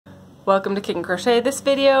Welcome to Kickin' Crochet. This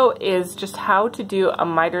video is just how to do a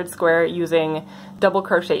mitered square using double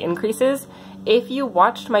crochet increases. If you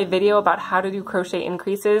watched my video about how to do crochet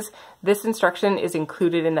increases, this instruction is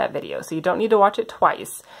included in that video, so you don't need to watch it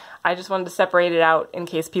twice. I just wanted to separate it out in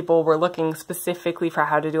case people were looking specifically for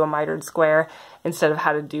how to do a mitered square instead of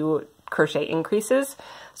how to do crochet increases.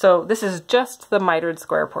 So this is just the mitered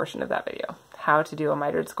square portion of that video, how to do a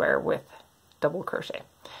mitered square with double crochet.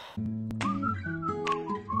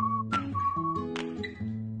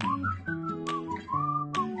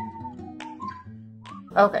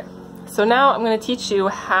 Okay, so now I'm going to teach you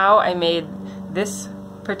how I made this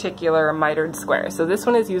particular mitered square. So this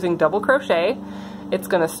one is using double crochet. It's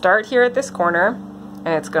going to start here at this corner and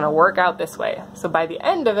it's going to work out this way. So by the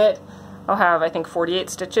end of it, I'll have, I think, 48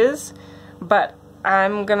 stitches, but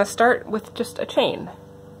I'm going to start with just a chain.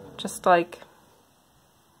 Just like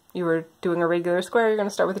you were doing a regular square, you're going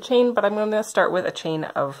to start with a chain, but I'm going to start with a chain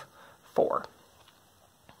of 4.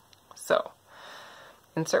 So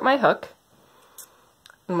insert my hook.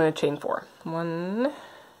 I'm going to chain 4. 1,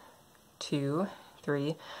 2,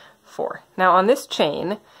 3, 4. Now on this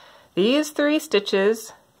chain, these 3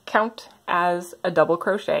 stitches count as a double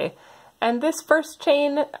crochet, and this first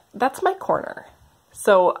chain, that's my corner.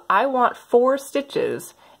 So I want 4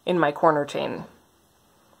 stitches in my corner chain.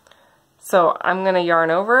 So I'm going to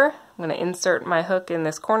yarn over, I'm going to insert my hook in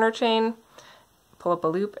this corner chain, pull up a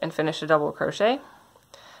loop and finish a double crochet.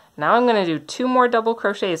 Now I'm going to do 2 more double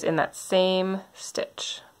crochets in that same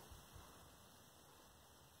stitch.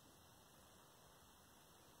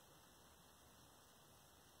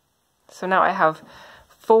 So now I have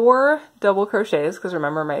 4 double crochets, because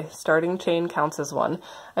remember my starting chain counts as 1.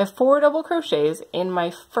 I have 4 double crochets in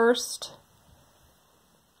my first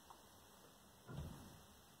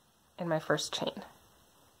chain.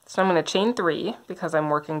 So I'm going to chain 3 because I'm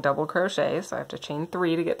working double crochet, so I have to chain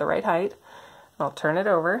 3 to get the right height. I'll turn it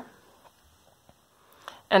over.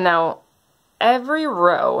 And now every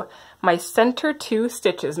row, my center 2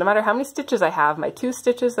 stitches, no matter how many stitches I have, my 2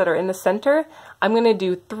 stitches that are in the center, I'm going to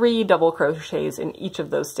do 3 double crochets in each of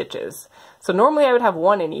those stitches. So normally I would have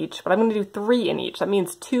 1 in each, but I'm going to do 3 in each. That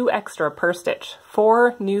means 2 extra per stitch.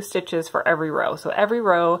 4 new stitches for every row. So every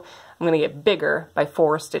row I'm going to get bigger by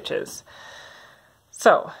 4 stitches.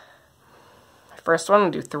 So first one, I'm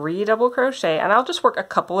going to do 3 double crochet, and I'll just work a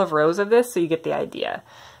couple of rows of this so you get the idea.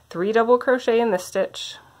 3 double crochet in this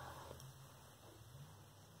stitch,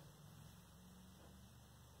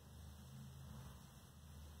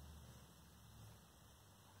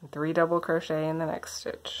 3 double crochet in the next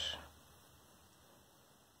stitch.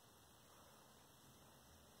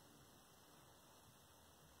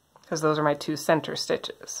 Because those are my 2 center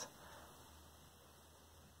stitches.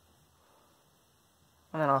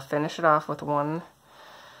 And then I'll finish it off with 1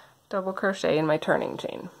 double crochet in my turning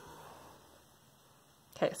chain.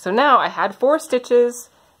 Okay, so now I had 4 stitches,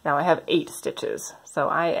 now I have 8 stitches. So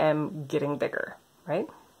I am getting bigger, right?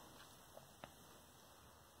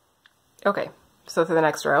 Okay, so for the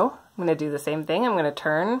next row, I'm going to do the same thing. I'm going to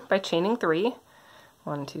turn by chaining 3.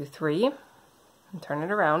 1, 2, 3, and turn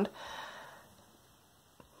it around.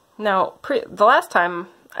 Now, the last time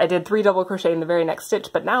I did 3 double crochet in the very next stitch,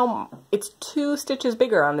 but now it's 2 stitches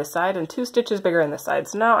bigger on this side and 2 stitches bigger on this side.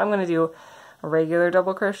 So now I'm going to do a regular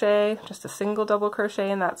double crochet, just a single double crochet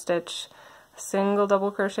in that stitch, a single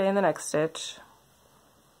double crochet in the next stitch.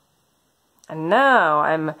 And now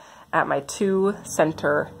I'm at my 2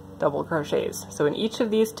 center double crochets. So in each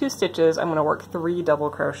of these 2 stitches, I'm going to work 3 double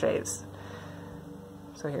crochets.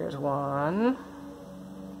 So here's 1,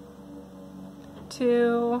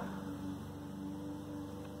 2,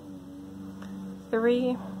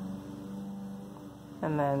 3,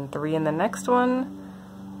 and then 3 in the next one.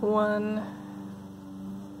 1,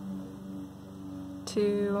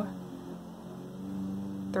 2,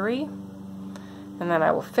 3, and then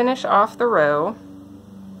I will finish off the row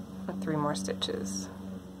with 3 more stitches.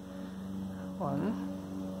 1,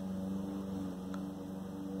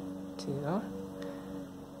 2,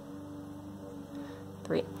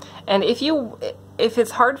 3. And if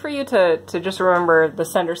it's hard for you to just remember the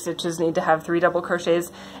center stitches need to have 3 double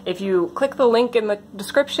crochets, if you click the link in the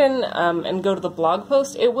description and go to the blog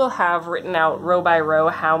post, it will have written out row by row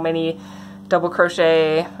how many double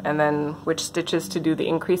crochet and then which stitches to do the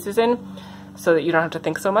increases in, so that you don't have to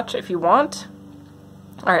think so much if you want.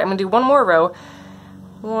 Alright, I'm going to do 1 more row.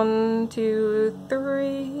 1, 2,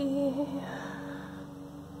 3,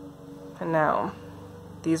 and now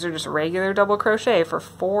these are just regular double crochet for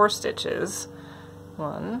 4 stitches.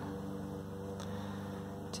 1,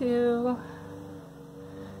 2,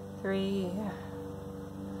 3,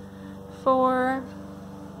 4,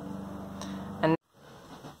 and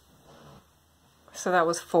So that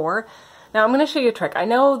was 4. Now I'm going to show you a trick. I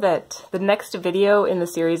know that the next video in the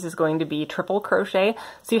series is going to be triple crochet,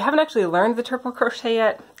 so you haven't actually learned the triple crochet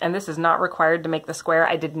yet, and this is not required to make the square.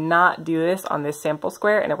 I did not do this on this sample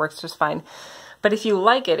square, and it works just fine. But if you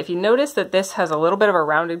like it, if you notice that this has a little bit of a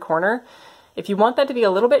rounded corner, if you want that to be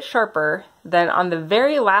a little bit sharper, then on the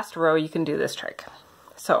very last row you can do this trick.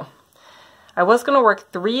 So I was going to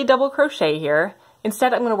work 3 double crochet here.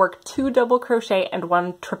 Instead, I'm going to work 2 double crochet and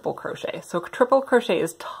 1 triple crochet. So triple crochet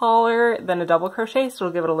is taller than a double crochet, so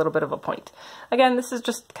it'll give it a little bit of a point. Again, this is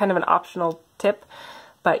just kind of an optional tip,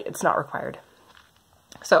 but it's not required.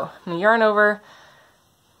 So I'm going to yarn over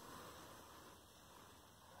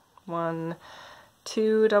 1,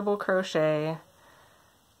 2 double crochet,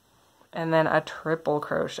 and then a triple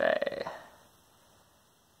crochet.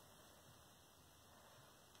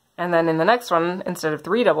 And then in the next one, instead of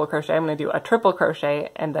 3 double crochet, I'm going to do a triple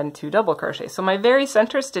crochet and then 2 double crochet. So my very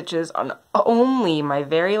center stitches on only my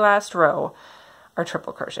very last row are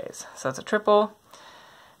triple crochets. So it's a triple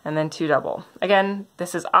and then 2 double. Again,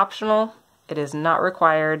 this is optional. It is not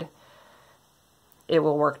required. It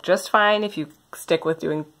will work just fine if you stick with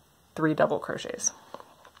doing 3 double crochets.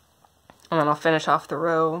 And then I'll finish off the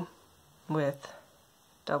row with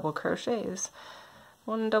double crochets.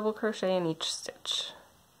 1 double crochet in each stitch.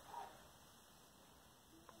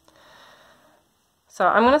 So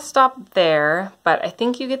I'm going to stop there, but I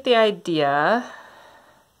think you get the idea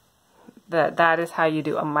that that is how you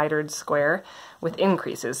do a mitered square with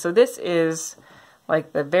increases. So this is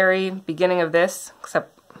like the very beginning of this,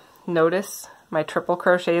 except notice my triple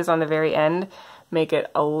crochets on the very end make it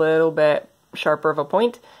a little bit sharper of a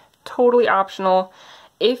point. Totally optional.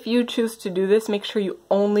 If you choose to do this, make sure you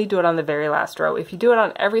only do it on the very last row. If you do it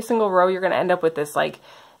on every single row, you're going to end up with this like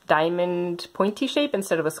diamond pointy shape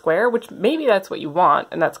instead of a square, which maybe that's what you want,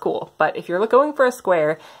 and that's cool. But if you're going for a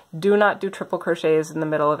square, do not do triple crochets in the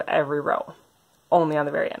middle of every row, only on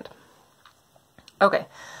the very end. Okay,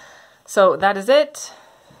 so that is it.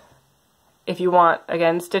 If you want,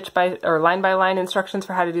 again, stitch by or line by line instructions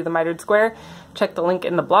for how to do the mitered square, check the link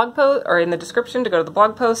in the blog post or in the description to go to the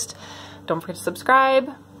blog post. Don't forget to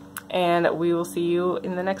subscribe, and we will see you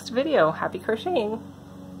in the next video. Happy crocheting!